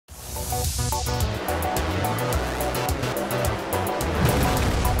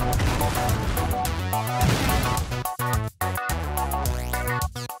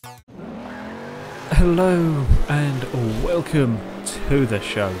Hello and welcome to the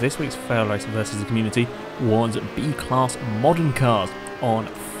show. This week's Failrace versus the community was B-Class modern cars on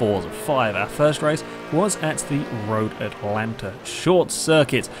Forza 5. Our first race was at the Road Atlanta short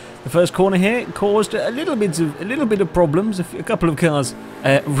circuit. The first corner here caused a little bit of problems. A couple of cars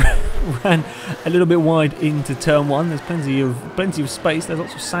ran a little bit wide into turn one. There's plenty of space. There's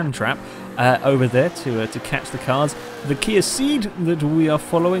lots of sand trap over there to catch the cars. The Kia Ceed that we are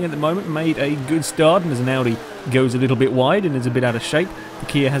following at the moment made a good start, and as an Audi goes a little bit wide and is a bit out of shape, the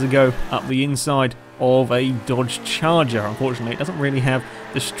Kia has a go up the inside of a Dodge Charger. Unfortunately, it doesn't really have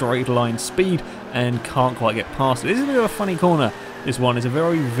the straight line speed and can't quite get past it. This is a bit of a funny corner. This one is a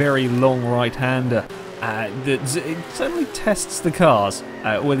very, very long right-hander. It certainly tests the cars,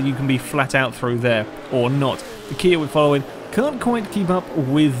 whether you can be flat out through there or not. The Kia we're following can't quite keep up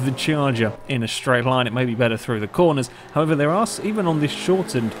with the Charger in a straight line. It may be better through the corners. However, there are, even on this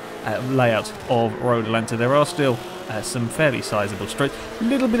shortened layout of Road Atlanta, there are still some fairly sizable straights. A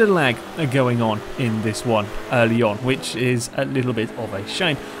little bit of lag going on in this one early on, which is a little bit of a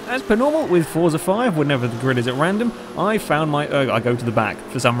shame. As per normal with Forza 5, whenever the grid is at random, I found my... I go to the back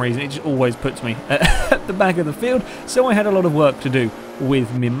for some reason. It just always puts me at the back of the field, so I had a lot of work to do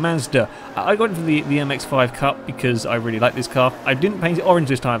with my Mazda. I got for the MX-5 Cup because I really like this car. I didn't paint it orange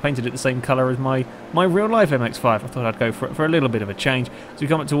this time. I painted it the same colour as my real-life MX-5. I thought I'd go for a little bit of a change. So we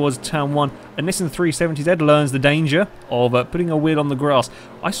come up towards turn one. A Nissan 370Z learns the danger of putting a wheel on the grass.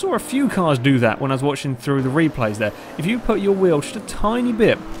 I saw a few cars do that when I was watching through the replays there. If you put your wheel just a tiny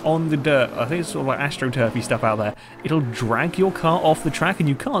bit on the dirt, I think it's sort of like AstroTurfy stuff out there, it'll drag your car off the track and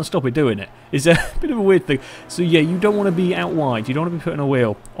you can't stop it doing it. It's a bit of a weird thing. So yeah, you don't want to be out wide. You don't want to be putting a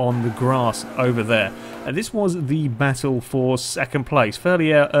wheel on the grass over there. This was the battle for second place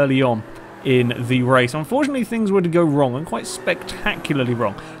fairly early on in the race. Unfortunately, things were to go wrong, and quite spectacularly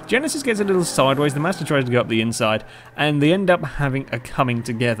wrong. Genesis gets a little sideways, the Mazda tries to go up the inside, and they end up having a coming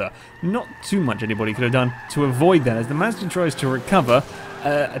together. Not too much anybody could have done to avoid that. As the Mazda tries to recover,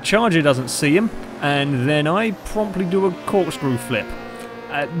 a Charger doesn't see him, and then I promptly do a corkscrew flip.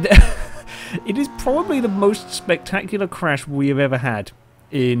 It is probably the most spectacular crash we have ever had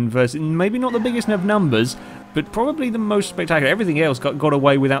in versus, maybe not the biggest of numbers, but probably the most spectacular. Everything else got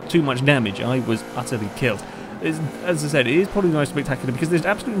away without too much damage. I was utterly killed. As I said, it is probably the most spectacular because there's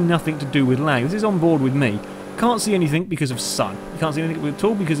absolutely nothing to do with lag. This is on board with me. Can't see anything because of sun. You can't see anything at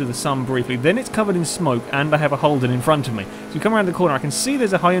all because of the sun briefly. Then it's covered in smoke and I have a Holden in front of me. So you come around the corner, I can see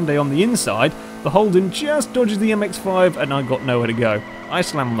there's a Hyundai on the inside. The Holden just dodges the MX-5 and I got nowhere to go. I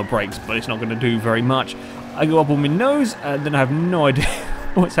slam on the brakes, but it's not going to do very much. I go up on my nose and then I have no idea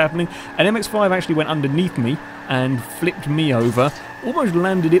what's happening. An MX-5 actually went underneath me and flipped me over. Almost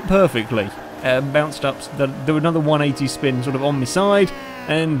landed it perfectly. Bounced up, there were another 180 spin sort of on my side,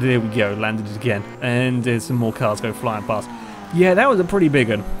 and there we go, landed it again. And there's some more cars go flying past. Yeah, that was a pretty big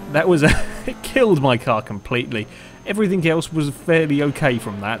one. That was it killed my car completely. Everything else was fairly okay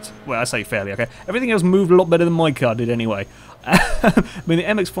from that. Well, I say fairly okay. Everything else moved a lot better than my car did anyway. I mean, the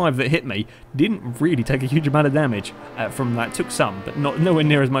MX-5 that hit me didn't really take a huge amount of damage from that. Took some, but nowhere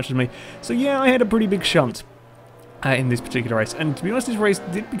near as much as me. So yeah, I had a pretty big shunt in this particular race. And to be honest, this race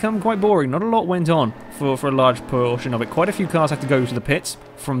did become quite boring. Not a lot went on for a large portion of it. Quite a few cars had to go to the pits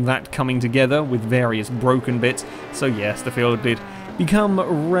from that coming together with various broken bits. So yes, the field did become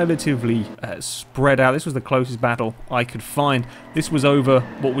relatively spread out. This was the closest battle I could find. This was over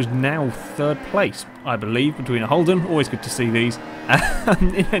what was now third place, I believe, between a Holden, always good to see these,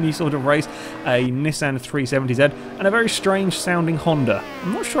 in any sort of race, a Nissan 370Z, and a very strange sounding Honda.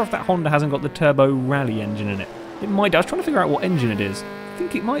 I'm not sure if that Honda hasn't got the turbo rally engine in it. It might. I was trying to figure out what engine it is. I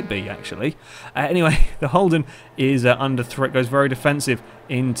think it might be, actually. Anyway, the Holden is under threat, goes very defensive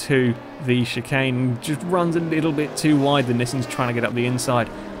into the chicane, just runs a little bit too wide. The Nissan's trying to get up the inside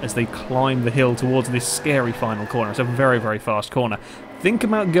as they climb the hill towards this scary final corner. It's a very, very fast corner. Think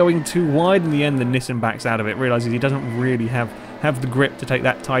about going too wide. In the end, the Nissan backs out of it, realises he doesn't really have the grip to take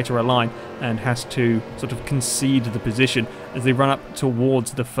that tighter a line and has to sort of concede the position as they run up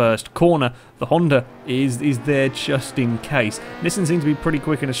towards the first corner. The Honda is there just in case. Nissan seems to be pretty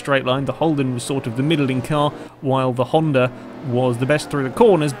quick in a straight line. The Holden was sort of the middling car, while the Honda was the best through the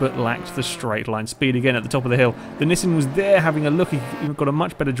corners but lacked the straight line speed again at the top of the hill. The Nissan was there having a look. He got a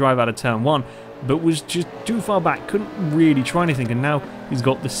much better drive out of turn one, but was just too far back, couldn't really try anything, and now he's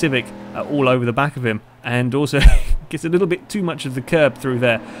got the Civic all over the back of him, and also gets a little bit too much of the curb through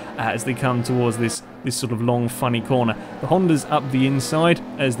there as they come towards this sort of long funny corner. The Honda's up the inside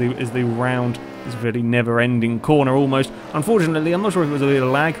as they round this very never-ending corner almost. Unfortunately, I'm not sure if it was a little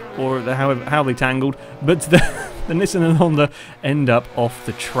lag or how they tangled, but the Nissan and Honda end up off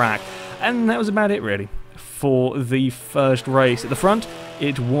the track. And that was about it, really, for the first race. At the front,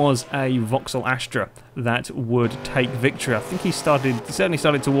 it was a Vauxhall Astra that would take victory. I think he certainly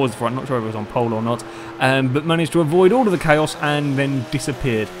started towards the front, not sure if it was on pole or not, but managed to avoid all of the chaos and then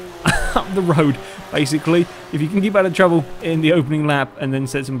disappeared up the road, basically. If you can keep out of trouble in the opening lap and then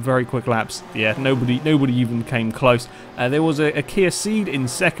set some very quick laps, yeah, nobody even came close. There was a Kia Ceed in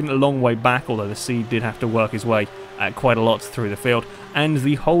second, a long way back, although the Ceed did have to work his way quite a lot through the field, and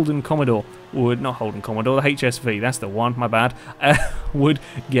the Holden Commodore the HSV, that's the one, my bad, would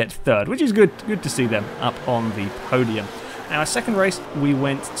get third, which is good to see them up on the podium. Now, our second race, we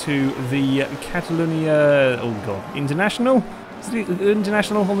went to the Catalonia, International? Is it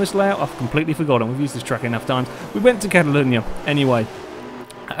International on this layout? I've completely forgotten, we've used this track enough times. We went to Catalonia, anyway.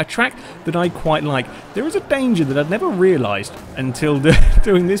 A track that I quite like. There is a danger that I'd never realised until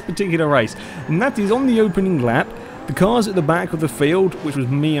doing this particular race, and that is on the opening lap, the cars at the back of the field, which was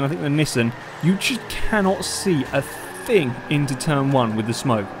me and I think the Nissan, you just cannot see a thing into turn 1 with the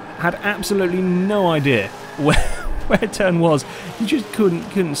smoke. I had absolutely no idea where turn was. You just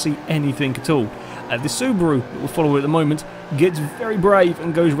couldn't see anything at all. The Subaru that will follow at the moment gets very brave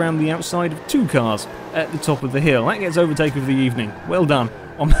and goes around the outside of 2 cars at the top of the hill. That gets overtake of the evening. Well done.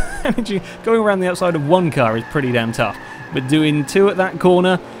 On managing going around the outside of 1 car is pretty damn tough, but doing 2 at that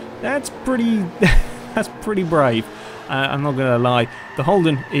corner, that's pretty brave. I'm not going to lie. The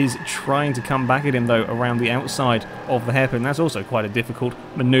Holden is trying to come back at him, though, around the outside of the hairpin. That's also quite a difficult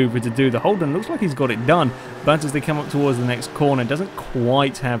manoeuvre to do. The Holden looks like he's got it done, but as they come up towards the next corner, it doesn't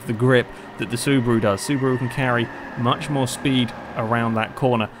quite have the grip that the Subaru does. Subaru can carry much more speed around that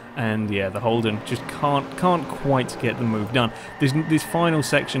corner, and yeah, the Holden just can't quite get the move done. This final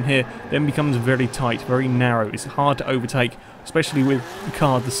section here then becomes very tight, very narrow. It's hard to overtake, especially with a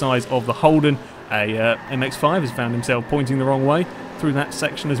car the size of the Holden. A MX-5 has found himself pointing the wrong way through that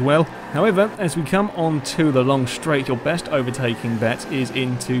section as well. However, as we come on to the long straight, your best overtaking bet is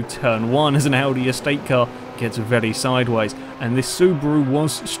into turn 1 as an Audi estate car gets very sideways, and this Subaru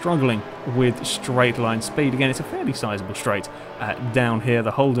was struggling with straight line speed. Again, it's a fairly sizable straight down here.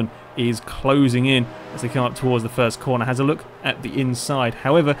 The Holden is closing in as they come up towards the first corner. Has a look at the inside.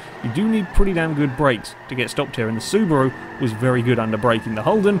 However, you do need pretty damn good brakes to get stopped here, and the Subaru was very good under braking. The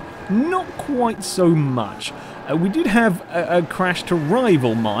Holden, not quite so much. We did have a crash to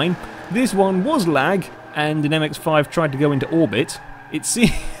rival mine. This one was lag, and an MX-5 tried to go into orbit. It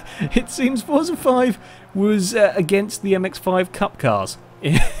seems Forza 5 was against the MX-5 Cup cars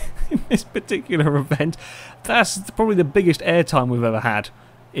in this particular event. That's probably the biggest airtime we've ever had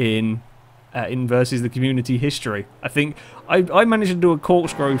in versus the community history. I think I managed to do a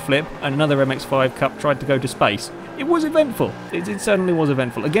corkscrew flip, and another MX-5 Cup tried to go to space. It was eventful. It certainly was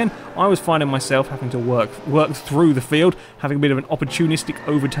eventful. Again, I was finding myself having to work through the field, having a bit of an opportunistic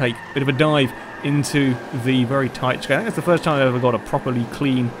overtake, bit of a dive into the very tight straight. I think that's the first time I've ever got a properly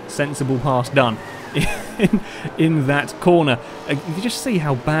clean, sensible pass done in that corner. You can just see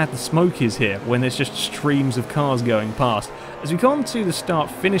how bad the smoke is here when there's just streams of cars going past. As we come on to the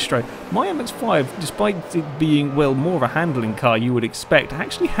start-finish straight, my MX-5, despite it being, well, more of a handling car you would expect,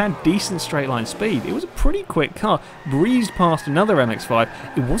 actually had decent straight-line speed. It was a pretty quick car, breezed past another MX-5.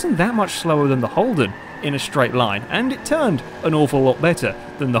 It wasn't that much slower than the Holden in a straight line, and it turned an awful lot better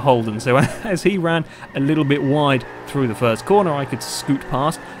than the Holden. So as he ran a little bit wide through the first corner, I could scoot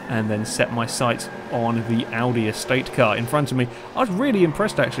past and then set my sights on the Audi estate car in front of me. I was really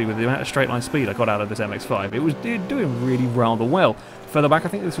impressed actually with the amount of straight line speed I got out of this MX-5. It was doing really rather well. Further back, I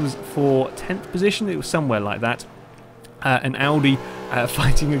think this was for 10th position, it was somewhere like that. An Audi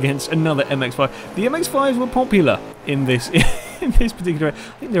fighting against another MX-5. The MX-5s were popular in this particular.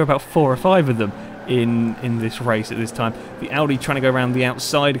 I think there were about 4 or 5 of them in this race at this time. The Audi trying to go around the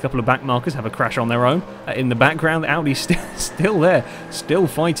outside, a couple of back markers have a crash on their own. In the background, the Audi's still there, still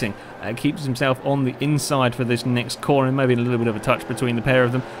fighting. Keeps himself on the inside for this next corner, maybe a little bit of a touch between the pair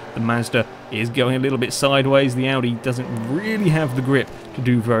of them. The Mazda is going a little bit sideways. The Audi doesn't really have the grip to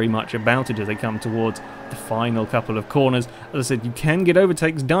do very much about it as they come towards the final couple of corners. As I said, you can get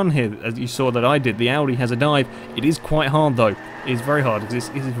overtakes done here, as you saw that I did. The Audi has a dive. It is quite hard though. It is very hard because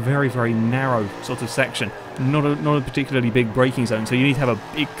it's a very, very narrow sort of section. Not a particularly big braking zone, so you need to have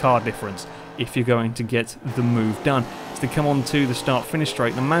a big car difference if you're going to get the move done. As they come on to the start-finish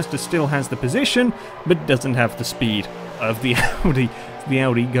straight, the Mazda still has the position, but doesn't have the speed of the Audi. The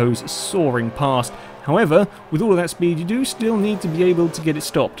Audi goes soaring past. However, with all of that speed, you do still need to be able to get it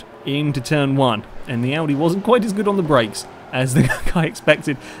stopped into turn 1, and the Audi wasn't quite as good on the brakes as the guy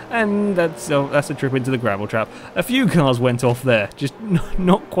expected, and that's a trip into the gravel trap. A few cars went off there, just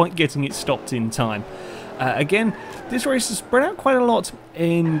not quite getting it stopped in time. Again, this race is spread out quite a lot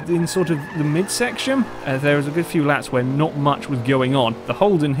in sort of the midsection. There was a good few laps where not much was going on. The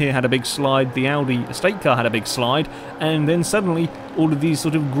Holden here had a big slide, the Audi estate car had a big slide, and then suddenly all of these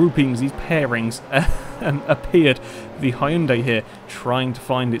sort of groupings, these pairings, appeared. The Hyundai here trying to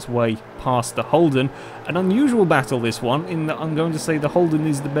find its way past the Holden. An unusual battle, this one, in that I'm going to say the Holden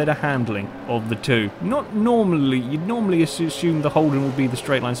is the better handling of the two. Not normally, you'd normally assume the Holden would be the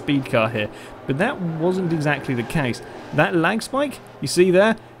straight line speed car here, but that wasn't exactly the case. That lag spike, you see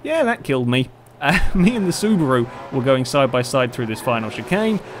there? Yeah, that killed me. Me and the Subaru were going side by side through this final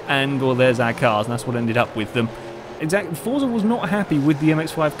chicane, and well, there's our cars, and that's what ended up with them. Exactly, Forza was not happy with the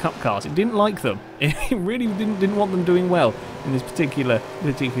MX-5 Cup cars. It didn't like them. It really didn't want them doing well in this particular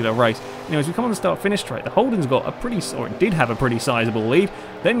race. You know, as we come on the start-finish straight, the Holden's got a pretty, or it did have a pretty sizable lead.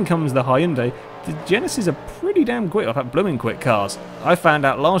 Then comes the Hyundai. The Genesis are pretty damn quick, in fact, blooming quick cars. I found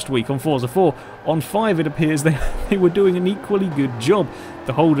out last week on Forza 4. On 5, it appears they were doing an equally good job.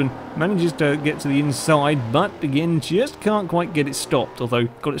 The Holden manages to get to the inside, but again, just can't quite get it stopped, although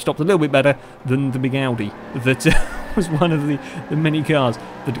got it stopped a little bit better than the big Audi that was one of the many cars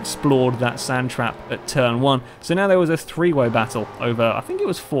that explored that sand trap at turn 1. So now there was a three-way battle over, I think it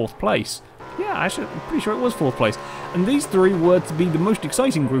was 4th place. Yeah, actually, I'm pretty sure it was 4th place. And these three were to be the most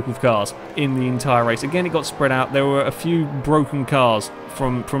exciting group of cars in the entire race. Again, it got spread out. There were a few broken cars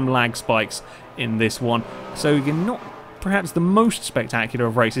from lag spikes in this one. So again, not perhaps the most spectacular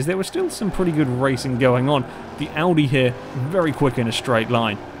of races. There was still some pretty good racing going on. The Audi here, very quick in a straight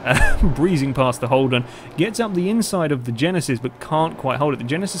line. Breezing past the Holden, gets up the inside of the Genesis but can't quite hold it. The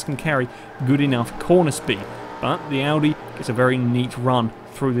Genesis can carry good enough corner speed, but the Audi gets a very neat run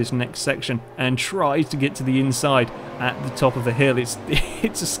through this next section and tries to get to the inside at the top of the hill.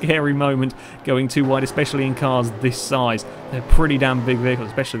 It's a scary moment going too wide, especially in cars this size. They're pretty damn big vehicles,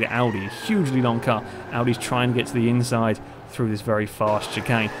 especially the Audi, a hugely long car. Audi's trying to get to the inside through this very fast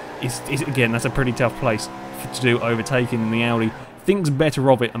chicane. Again, that's a pretty tough place to do overtaking, and the Audi thinks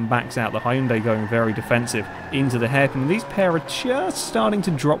better of it and backs out. The Hyundai going very defensive into the hairpin. These pair are just starting to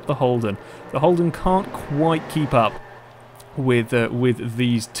drop the Holden. The Holden can't quite keep up with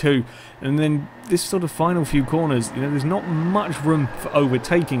these two, and then this sort of final few corners, you know, there's not much room for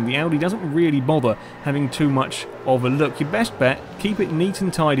overtaking. The Audi doesn't really bother having too much of a look. Your best bet, keep it neat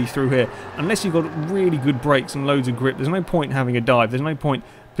and tidy through here. Unless you've got really good brakes and loads of grip, there's no point having a dive. There's no point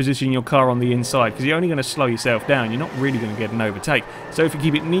positioning your car on the inside, because you're only going to slow yourself down. You're not really going to get an overtake. So if you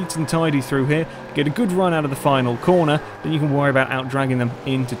keep it neat and tidy through here, get a good run out of the final corner, then you can worry about out-dragging them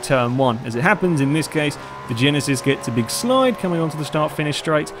into turn 1. As it happens in this case, the Genesis gets a big slide coming onto the start-finish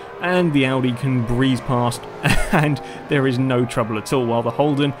straight, and the Audi can breeze past, and there is no trouble at all, while the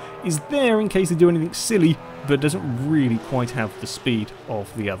Holden is there in case they do anything silly, but doesn't really quite have the speed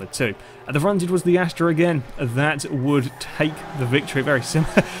of the other two. At the front, it was the Astra again that would take the victory. Very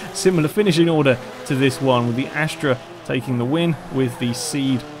similar finishing order to this one, with the Astra taking the win, with the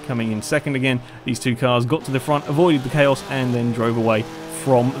Seed coming in second again. These two cars got to the front, avoided the chaos, and then drove away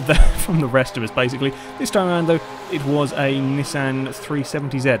from the rest of us, basically. This time around, though, it was a Nissan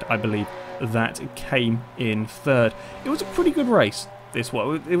 370Z, I believe, that came in third. It was a pretty good race, this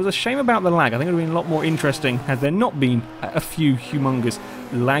one. It was a shame about the lag. I think it would have been a lot more interesting had there not been a few humongous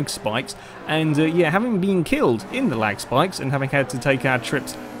lag spikes. And yeah, having been killed in the lag spikes and having had to take our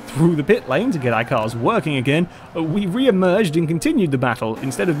trips through the pit lane to get our cars working again, we re-emerged and continued the battle.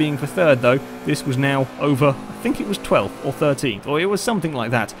 Instead of being for third, though, this was now over, I think it was 12th or 13th, or it was something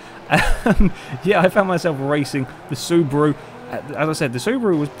like that. Yeah, I found myself racing the Subaru. As I said, the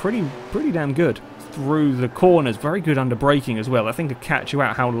Subaru was pretty damn good through the corners, very good under braking as well. I think it catch you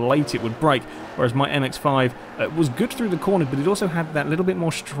out how late it would brake, whereas my MX-5 was good through the corners, but it also had that little bit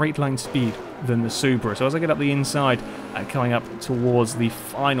more straight line speed than the Subaru. So as I get up the inside, coming up towards the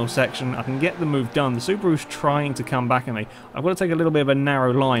final section, I can get the move done. The Subaru's trying to come back at me. I've got to take a little bit of a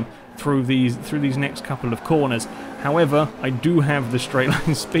narrow line through these next couple of corners. However, I do have the straight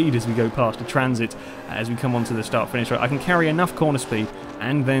line speed as we go past a transit, as we come onto the start-finish. I can carry enough corner speed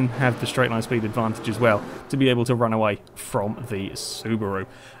and then have the straight line speed advantage as well to be able to run away from the Subaru.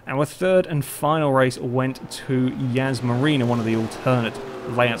 Our third and final race went to Yas Marina, one of the alternate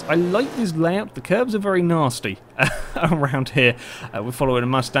layouts. I like this layout. The curbs are very nasty around here. We're following a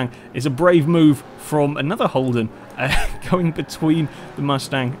Mustang. It's a brave move from another Holden going between the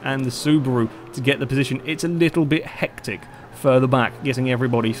Mustang and the Subaru to get the position. It's a little bit hectic further back, getting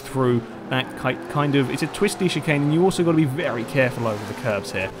everybody through that kind of, it's a twisty chicane, and you also got to be very careful over the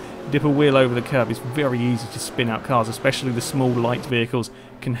curbs here. Dip a wheel over the curb, it's very easy to spin out cars, especially the small light vehicles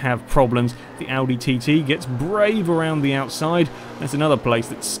can have problems. The Audi TT gets brave around the outside. That's another place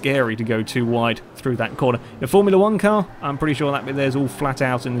that's scary to go too wide through that corner. The Formula 1 car, I'm pretty sure that bit there's all flat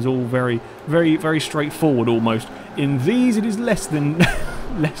out and is all very, very, very straightforward almost. In these, it is less than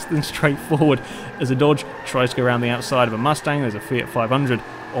less than straightforward as a Dodge tries to go around the outside of a Mustang. There's a Fiat 500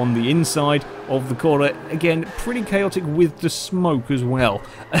 on the inside of the corner. Again, pretty chaotic with the smoke as well.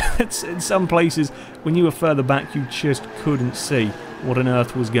 In some places, when you were further back, you just couldn't see what on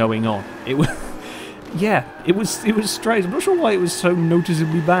earth was going on. It was, yeah, it was strange. I'm not sure why it was so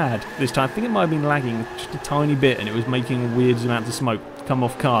noticeably bad this time. I think it might have been lagging just a tiny bit, and it was making a weird amount of smoke come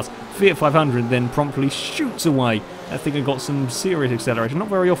off cars. Fiat 500 then promptly shoots away. I think it got some serious acceleration. Not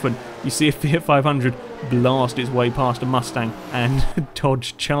very often you see a Fiat 500 blast its way past a Mustang and a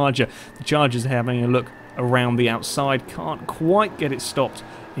Dodge Charger. The Charger's having a look around the outside, can't quite get it stopped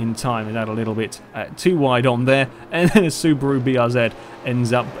in time. It's out a little bit too wide on there, and then a Subaru BRZ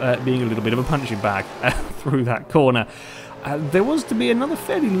ends up being a little bit of a punching bag through that corner. There was to be another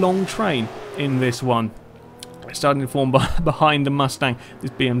fairly long train in this one. Starting to form behind the Mustang,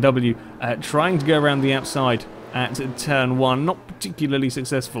 this BMW, trying to go around the outside at turn 1, not particularly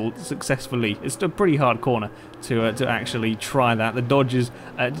successfully. It's a pretty hard corner to actually try that. The Dodge has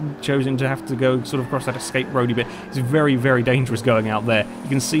chosen to have to go sort of across that escape roady bit. It's very, very dangerous going out there. You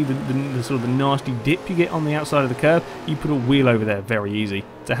can see the sort of the nasty dip you get on the outside of the curb. You put a wheel over there, very easy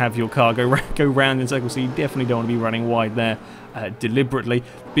to have your car go round in circles, so you definitely don't want to be running wide there deliberately.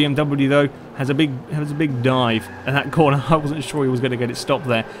 BMW though has a big dive at that corner. I wasn't sure he was going to get it stopped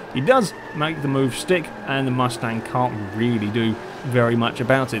there. He does make the move stick, and the Mustang can't really do very much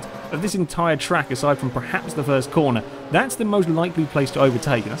about it. Of this entire track, aside from perhaps the first corner, that's the most likely place to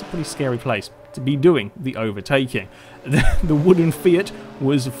overtake, and that's a pretty scary place to be doing the overtaking. The wooden Fiat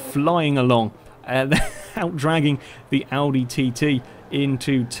was flying along, out dragging the Audi TT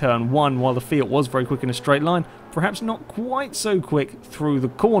into turn 1, while the Fiat was very quick in a straight line, perhaps not quite so quick through the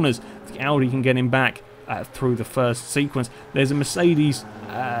corners. The Audi can get him back through the first sequence. There's a Mercedes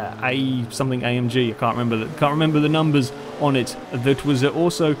something AMG, I can't remember the numbers on it, that was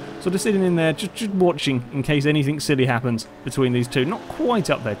also sort of sitting in there just watching in case anything silly happens between these two. Not quite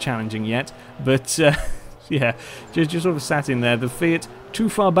up there challenging yet, but yeah, just sort of sat in there. The Fiat too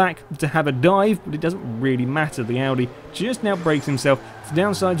far back to have a dive, but it doesn't really matter. The Audi just now brakes himself. The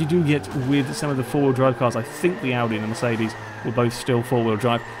downside you do get with some of the four-wheel drive cars, I think the Audi and the Mercedes will both still four-wheel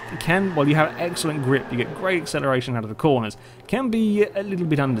drive. It can, while you have excellent grip, you get great acceleration out of the corners, can be a little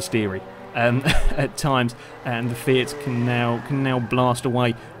bit understeery at times, and the Fiat can now blast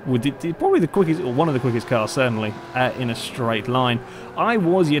away with probably the quickest, or one of the quickest cars certainly, in a straight line. I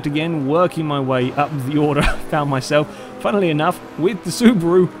was yet again working my way up the order. I found myself, funnily enough, with the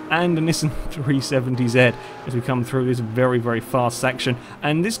Subaru and the Nissan 370Z as we come through this very, very fast section.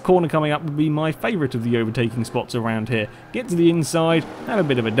 And this corner coming up would be my favourite of the overtaking spots around here. Get to the inside, have a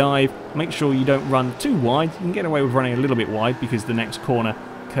bit of a dive, make sure you don't run too wide. You can get away with running a little bit wide because the next corner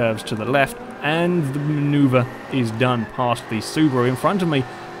curves to the left, and the manoeuvre is done past the Subaru. In front of me,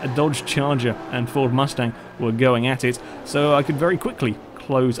 a Dodge Charger and Ford Mustang were going at it, so I could very quickly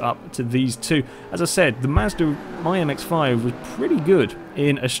close up to these two. As I said, the Mazda, my MX-5, was pretty good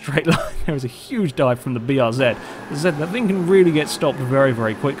in a straight line. There was a huge dive from the BRZ. As I said, that thing can really get stopped very,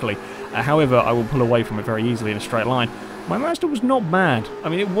 very quickly. However, I will pull away from it very easily in a straight line. My Mazda was not bad. I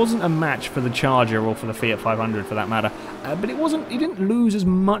mean, it wasn't a match for the Charger or for the Fiat 500 for that matter, but it didn't lose as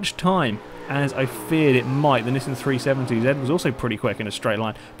much time as I feared it might. The Nissan 370Z was also pretty quick in a straight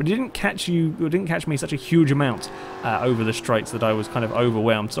line, but it didn't catch me such a huge amount over the straights that I was kind of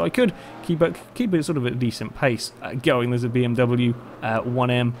overwhelmed. So I could keep it sort of at a decent pace going. There's a BMW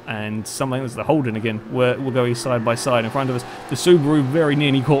 1M and something, there's the Holden again, we're going side by side in front of us. The Subaru very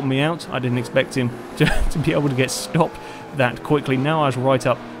nearly caught me out. I didn't expect him to be able to get stopped that quickly. Now I was right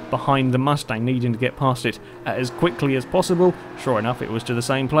up behind the Mustang, needing to get past it as quickly as possible. Sure enough, it was to the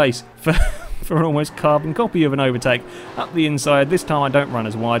same place for an almost carbon copy of an overtake. Up the inside, this time I don't run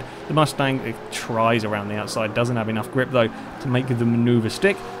as wide. The Mustang, it tries around the outside, doesn't have enough grip though to make the manoeuvre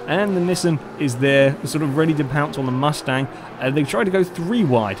stick, and the Nissan is there, sort of ready to pounce on the Mustang. They try to go 3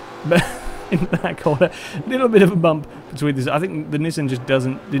 wide, but in that corner, a little bit of a bump between this. I think the Nissan just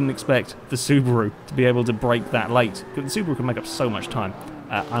didn't expect the Subaru to be able to brake that late, because the Subaru can make up so much time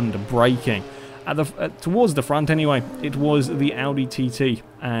under braking. Towards the front anyway, it was the Audi TT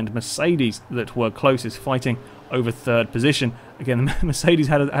and Mercedes that were closest, fighting over third position. Again, the Mercedes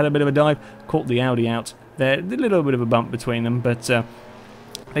had a bit of a dive, caught the Audi out there. A little bit of a bump between them, but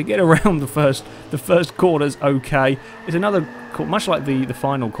They get around the first corners okay. It's another, much like the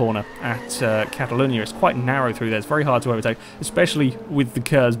final corner at Catalonia, it's quite narrow through there. It's very hard to overtake, especially with the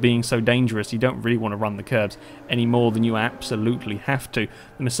curves being so dangerous. You don't really want to run the curves any more than you absolutely have to.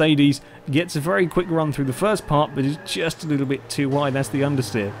 The Mercedes gets a very quick run through the first part, but is just a little bit too wide. That's the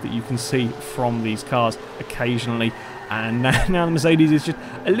understeer that you can see from these cars occasionally. And now the Mercedes is just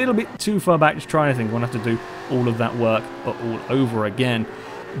a little bit too far back to try anything. We'll have to do all of that work all over again.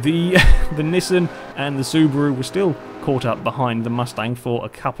 The Nissan and the Subaru were still caught up behind the Mustang for a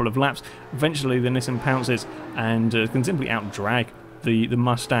couple of laps. Eventually the Nissan pounces and can simply outdrag the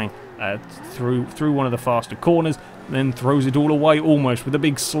Mustang through one of the faster corners, then throws it all away almost with a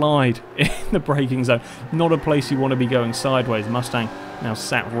big slide in the braking zone. Not a place you want to be going sideways. Mustang now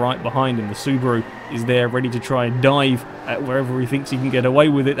sat right behind him. The Subaru is there ready to try and dive at wherever he thinks he can get away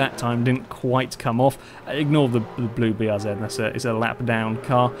with it. That time didn't quite come off. Ignore the blue BRZ, it's a lap down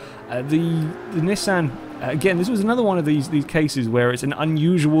car. The Nissan, again, this was another one of these cases where it's an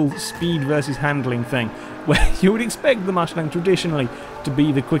unusual speed versus handling thing, where you would expect the Mustang traditionally to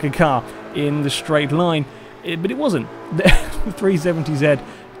be the quicker car in the straight line, but it wasn't. The 370Z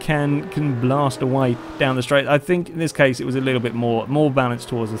can blast away down the straight. I think in this case it was a little bit more balanced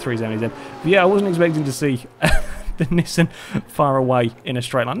towards the 370Z. But yeah, I wasn't expecting to see the Nissan far away in a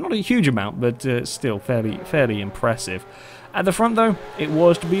straight line. Not a huge amount, but still fairly impressive. At the front though, it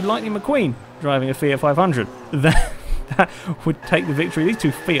was to be Lightning McQueen driving a Fiat 500. That would take the victory. These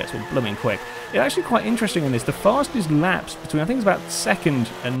two Fiats were blooming quick. It's actually quite interesting in this. The fastest laps between, I think it's about second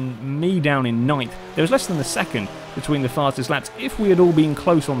and me down in ninth. There was less than a second between the fastest laps. If we had all been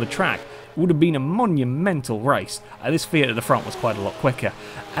close on the track, it would have been a monumental race. This Fiat at the front was quite a lot quicker.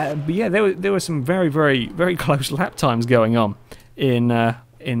 But yeah, there were some very close lap times going on in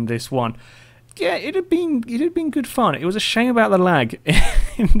this one. Yeah, it had been good fun. It was a shame about the lag.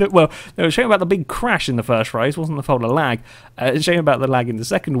 Well, it was a shame about the big crash in the first race. It wasn't the fault of lag. It's a shame about the lag in the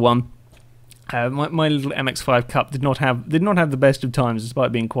second one. My little MX-5 Cup did not have the best of times,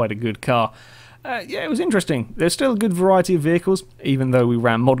 despite being quite a good car. Yeah, it was interesting. There's still a good variety of vehicles, even though we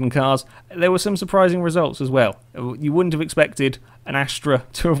ran modern cars. There were some surprising results as well. You wouldn't have expected an Astra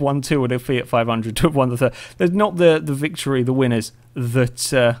to have won two and a Fiat 500 to have won the third. There's not the victory, the winners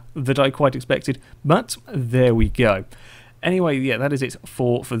that I quite expected, but there we go. Anyway, yeah, that is it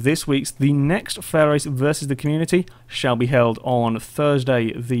for this week's. The next Failrace versus the community shall be held on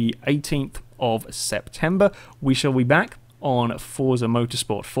Thursday, the 18th of September. We shall be back on Forza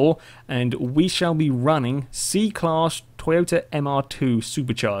Motorsport 4, and we shall be running C-Class Toyota MR2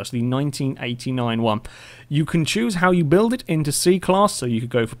 Supercharged, the 1989 one. You can choose how you build it into C-Class, so you could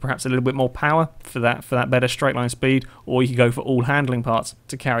go for perhaps a little bit more power for that better straight line speed, or you could go for all handling parts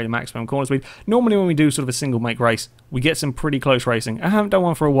to carry the maximum corner speed. Normally when we do sort of a single make race, we get some pretty close racing. I haven't done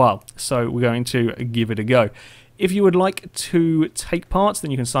one for a while, so we're going to give it a go. If you would like to take part,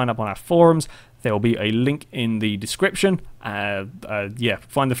 then you can sign up on our forums. There will be a link in the description. Yeah,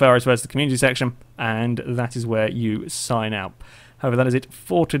 find the Failrace versus the community section, and that is where you sign up. However, that is it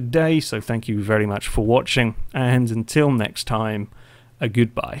for today, so thank you very much for watching, and until next time, a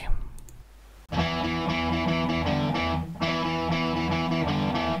goodbye.